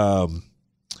employee,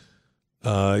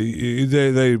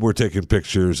 they were taking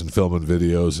pictures and filming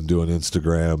videos and doing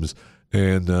Instagrams,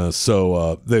 and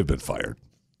so they've been fired.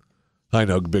 I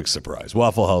know, big surprise.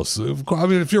 Waffle House. I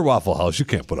mean, if you're Waffle House, you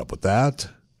can't put up with that.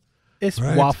 It's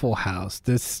Right. Waffle House.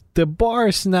 The bar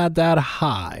is not that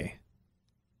high.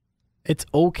 It's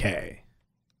okay.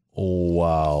 Oh,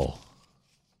 wow.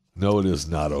 No, it is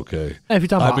not okay. Hey, if you're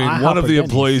talking I about mean, IHOP one of or the Denny's.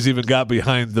 employees even got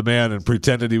behind the man and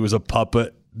pretended he was a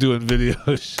puppet doing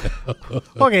videos.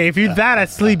 Okay, if you're that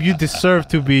asleep, you deserve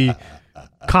to be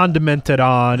condimented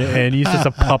on and he's just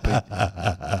a puppet.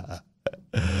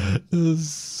 This is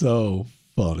so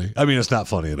funny. I mean, it's not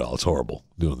funny at all. It's horrible.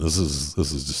 Doing this is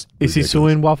just. Is he ridiculous.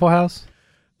 suing Waffle House?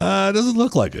 It doesn't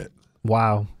look like it.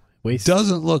 Wow. Waste.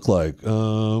 Doesn't look like.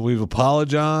 We've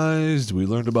apologized. We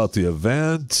learned about the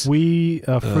event. We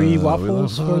free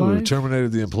waffles for we life?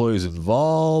 terminated the employees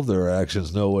involved. Their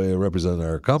actions no way represent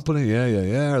our company.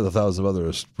 Yeah. The thousands of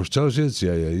other associates.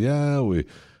 Yeah.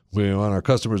 We want our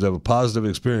customers to have a positive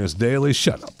experience daily.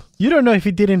 Shut up. You don't know if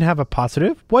he didn't have a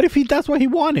positive. What if that's what he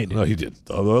wanted? No, he didn't.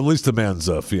 Although at least the man's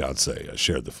fiance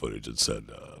shared the footage and said,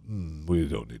 "We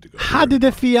don't need to go." How did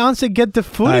the fiance get the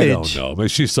footage? I don't know. Maybe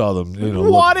she saw them.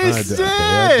 What is this?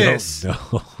 I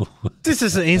don't know. This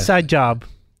is an inside job.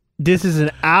 This is an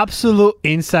absolute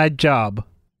inside job.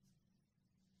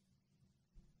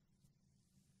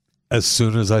 As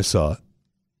soon as I saw it,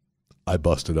 I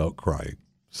busted out crying.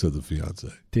 Said the fiance.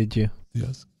 Did you?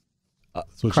 Yes.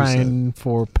 That's what she said. Crying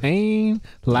for pain,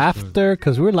 laughter,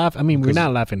 because we're laughing. I mean, we're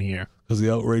not laughing here. Because the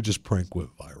outrageous prank went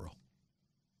viral.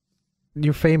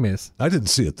 You're famous. I didn't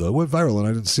see it though. It went viral and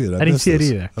I didn't see it. I didn't missed see it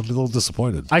this. either. I'm a little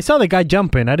disappointed. I saw the guy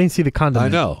jumping. I didn't see the condom. I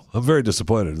know. I'm very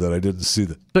disappointed that I didn't see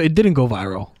the So it didn't go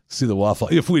viral. waffle.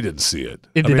 If we didn't see it,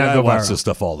 It did not I go watch viral. this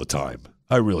stuff all the time.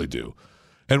 I really do.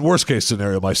 And worst case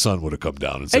scenario, my son would have come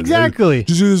down and said, Exactly. "Hey,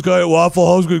 did you see this guy at Waffle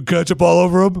House with ketchup all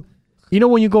over him?" You know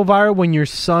when you go viral, when your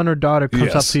son or daughter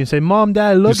comes up Yes. to you and say, "Mom,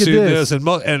 Dad, look You've at seen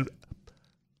this." and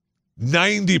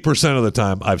 90% of the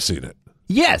time I've seen it.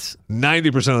 Yes,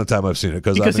 90% of the time I've seen it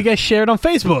because I it mean, gets shared on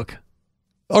Facebook.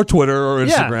 or Twitter or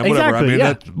Yeah, Instagram, whatever. I exactly, mean,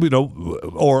 yeah. that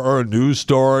or a news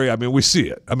story. I mean, we see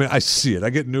it. I mean, I see it. I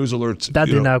get news alerts. That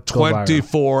did not go viral.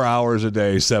 24 hours a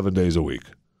day, 7 days a week.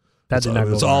 That did not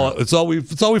go It's viral.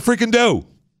 all we freaking do,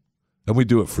 and we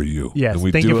do it for you. Yes, and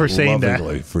we thank do you for it saying that.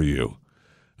 lovingly for you.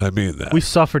 I mean that. We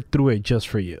suffered through it just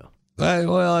for you. I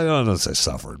don't know if I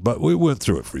suffered, but we went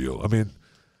through it for you. I mean,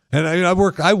 and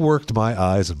I worked my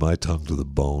eyes and my tongue to the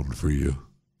bone for you.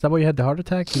 Is that why you had the heart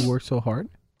attack? You worked so hard?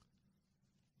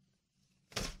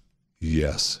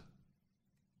 Yes.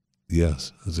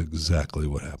 Yes, that's exactly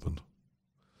what happened.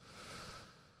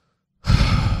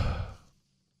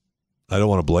 I don't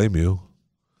want to blame you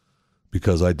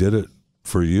because I did it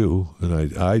for you,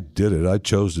 and I did it. I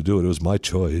chose to do it. It was my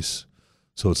choice.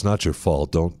 So it's not your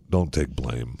fault. Don't take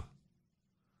blame.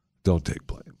 Don't take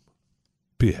blame.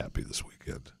 Be happy this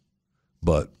weekend.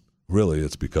 But really,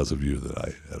 it's because of you that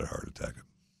I had a heart attack and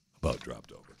about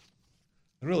dropped over.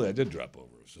 And really, I did drop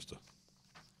over. It was just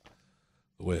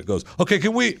the way it goes. Okay,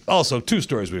 can we also, 2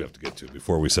 stories we have to get to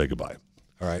before we say goodbye.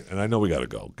 All right, and I know we got to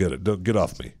go. Get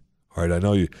off me. All right, I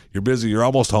know you're busy. You're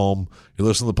almost home. You're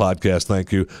listening to the podcast.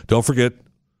 Thank you. Don't forget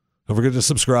to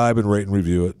subscribe and rate and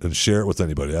review it and share it with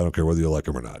anybody. I don't care whether you like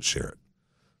them or not. Share it.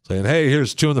 Saying, hey,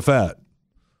 here's Chewing the Fat.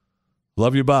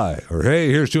 Love you, bye. Or, hey,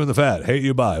 here's Chewing the Fat. Hate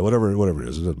you, bye. Whatever it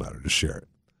is. It doesn't matter. Just share it.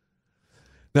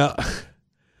 Now,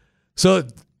 so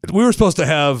we were supposed to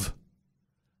have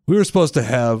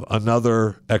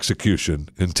another execution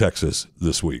in Texas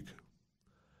this week.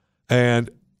 And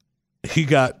he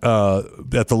got,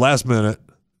 at the last minute,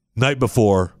 night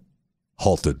before,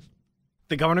 halted.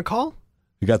 The governor call?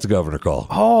 He got the governor call.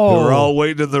 Oh. They were all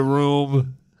waiting in the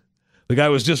room. The guy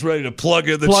was just ready to plug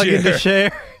in the chair. In the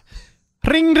chair.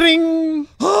 Ring, ring.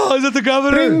 Oh, is it the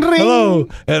governor? Ring, ring. Hello.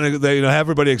 And they,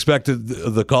 everybody expected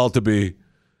the call to be,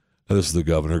 this is the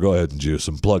governor. Go ahead and juice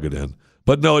him. Plug it in.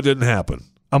 But no, it didn't happen.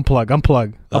 Unplug.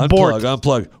 Abort.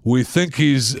 Unplug. We think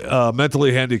he's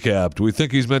mentally handicapped. We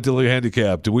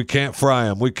can't fry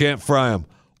him.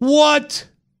 What?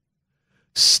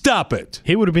 Stop it.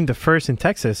 He would have been the first in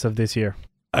Texas of this year.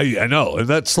 I know, and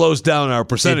that slows down our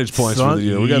percentage points for the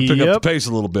year. We got to pick up the pace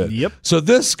a little bit. Yep. So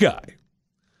this guy,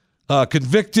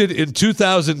 convicted in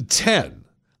 2010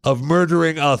 of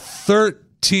murdering a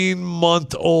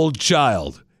 13-month-old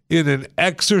child in an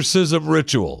exorcism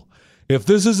ritual. If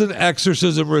this is an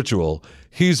exorcism ritual,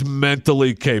 he's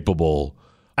mentally capable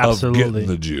of getting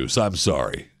the juice. I'm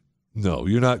sorry. No,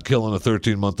 you're not killing a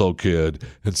 13-month-old kid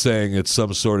and saying it's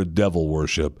some sort of devil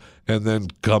worship and then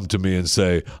come to me and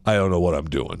say, I don't know what I'm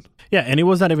doing. Yeah, and it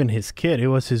was not even his kid. It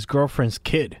was his girlfriend's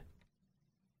kid.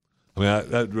 I mean,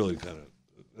 that really kind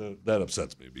of that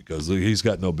upsets me because he's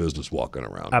got no business walking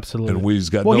around. Absolutely. And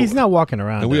he's not walking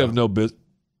around. And we have no business.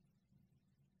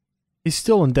 He's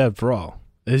still in death row.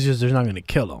 It's just they're not going to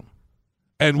kill him.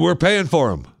 And we're paying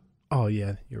for him. Oh,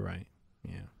 yeah, you're right.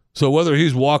 Yeah. So whether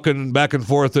he's walking back and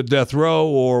forth at death row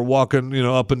or walking,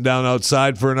 up and down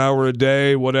outside for an hour a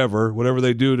day, whatever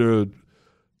they do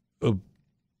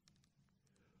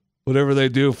whatever they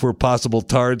do for possible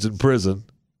tards in prison.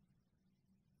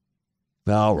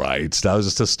 All right, that was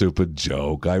just a stupid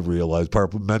joke. I realize,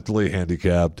 mentally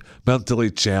handicapped,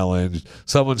 mentally challenged,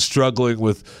 someone struggling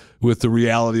with the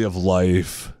reality of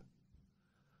life.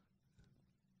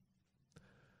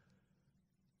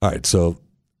 All right, so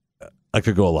I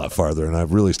could go a lot farther, and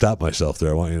I've really stopped myself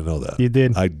there. I want you to know that. You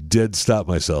did. I did stop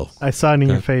myself. I saw it in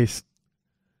your face.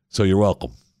 So you're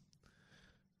welcome.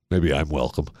 Maybe I'm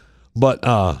welcome. But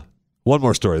one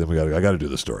more story, then I got to do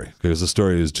the story, because the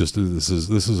story is just this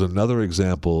is another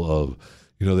example of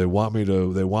they want me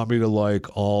to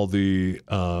like all the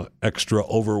extra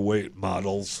overweight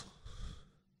models.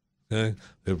 Okay,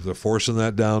 they're forcing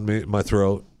that down my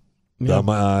throat, down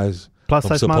my eyes. Plus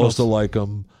size models. I'm supposed to like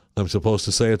them. I'm supposed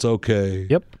to say it's okay.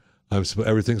 Yep.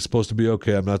 Everything's supposed to be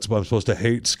okay. I'm supposed to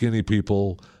hate skinny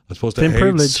people. I'm supposed to hate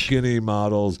privilege. Skinny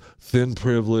models. Thin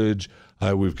privilege.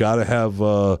 We've got to have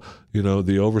the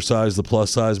oversized, the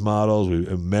plus size models.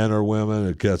 Men or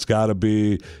women. It's got to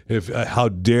be. How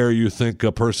dare you think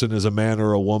a person is a man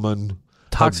or a woman?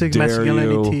 Toxic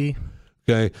masculinity.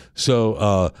 Okay,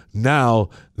 so now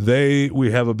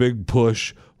we have a big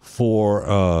push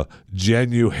for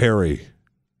January.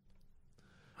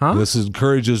 Huh? This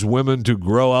encourages women to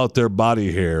grow out their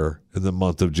body hair in the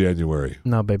month of January.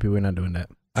 No, baby, we're not doing that.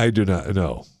 I do not.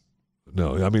 No.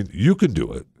 I mean, you can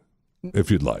do it if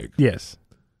you'd like. Yes.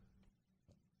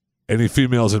 Any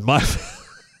females in my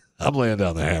I'm laying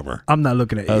down the hammer. I'm not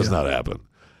looking at you. That does not happen.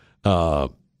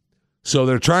 So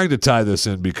they're trying to tie this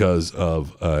in because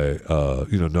of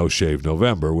No Shave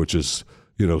November, which is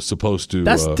supposed to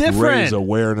raise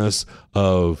awareness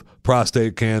of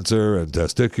prostate cancer and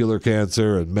testicular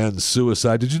cancer and men's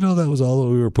suicide. Did you know that was all that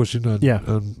we were pushing on? Yeah.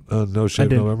 on No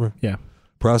Shave November? Yeah.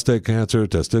 Prostate cancer,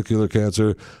 testicular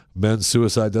cancer, men's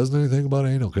suicide. Doesn't anything about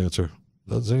anal cancer.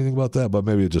 Doesn't say anything about that, but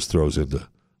maybe it just throws into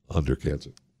under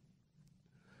cancer.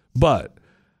 But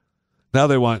now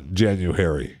they want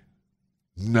January.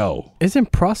 No.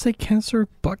 Isn't prostate cancer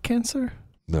butt cancer?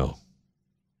 No.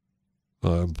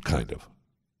 Kind of.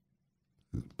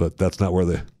 But that's not where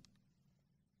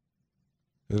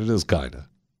it is kind of.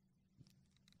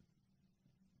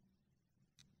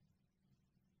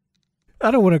 I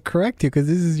don't want to correct you because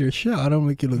this is your show. I don't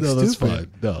make you look stupid. No, that's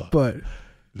fine. No. But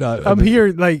no, I'm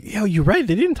here like, you're right.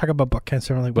 They didn't talk about butt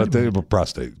cancer. I'm like, but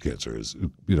prostate cancer is,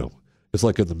 it's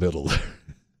like in the middle there.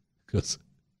 Because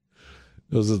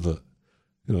those are the,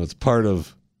 it's part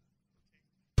of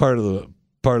the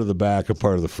back and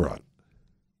part of the front.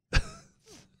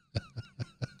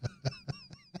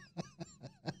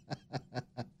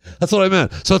 That's what I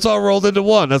meant. So it's all rolled into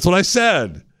one. That's what I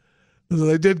said.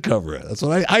 They did cover it. That's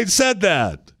what I said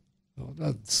that.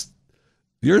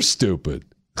 You're stupid.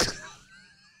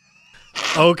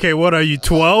 Okay, what are you,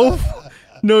 12?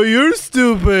 No, you're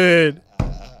stupid.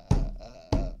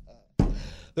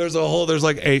 There's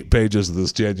like 8 pages of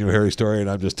this January story, and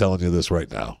I'm just telling you this right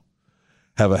now.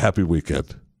 Have a happy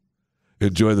weekend.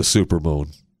 Enjoy the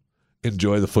supermoon.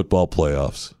 Enjoy the football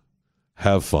playoffs.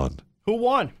 Have fun. Who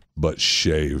won? But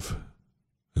shave.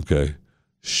 Okay?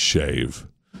 Shave.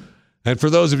 And for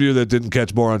those of you that didn't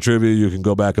catch More on Trivia, you can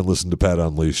go back and listen to Pat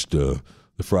Unleashed, the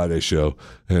Friday show,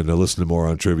 and listen to More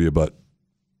on Trivia. But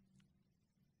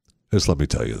just let me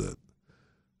tell you that,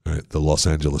 all right, the Los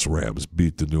Angeles Rams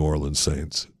beat the New Orleans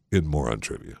Saints in More on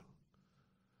Trivia.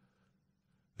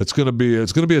 It's going to be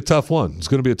a tough one. It's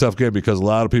going to be a tough game because a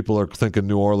lot of people are thinking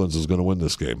New Orleans is going to win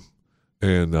this game.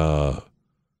 And I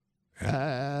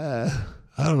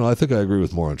don't know. I think I agree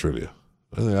with More on Trivia.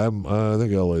 I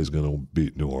think LA is going to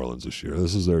beat New Orleans this year.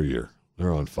 This is their year.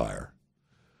 They're on fire.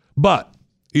 But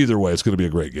either way, it's going to be a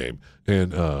great game.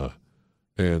 And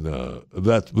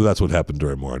that's what happened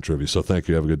during More on Trivia. So thank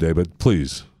you. Have a good day. But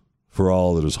please, for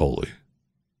all that is holy,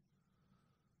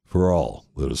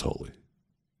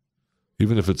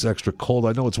 even if it's extra cold.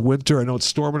 I know it's winter. I know it's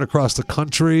storming across the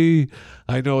country.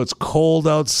 I know it's cold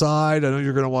outside. I know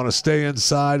you're going to want to stay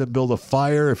inside and build a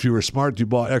fire. If you were smart, you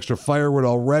bought extra firewood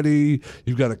already.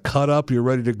 You've got it cut up. You're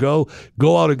ready to go.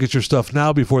 Go out and get your stuff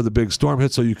now before the big storm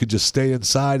hits so you can just stay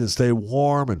inside and stay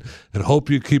warm and hope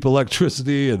you keep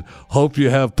electricity and hope you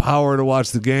have power to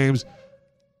watch the games.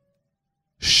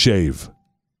 Shave.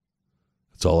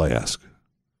 That's all I ask.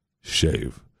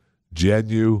 Shave.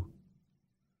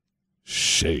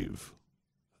 Shave.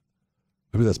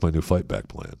 Maybe that's my new fight back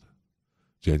plan.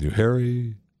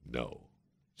 January, no.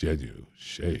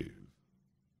 Shave.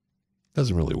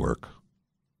 Doesn't really work.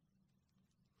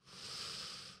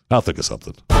 I'll think of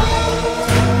something.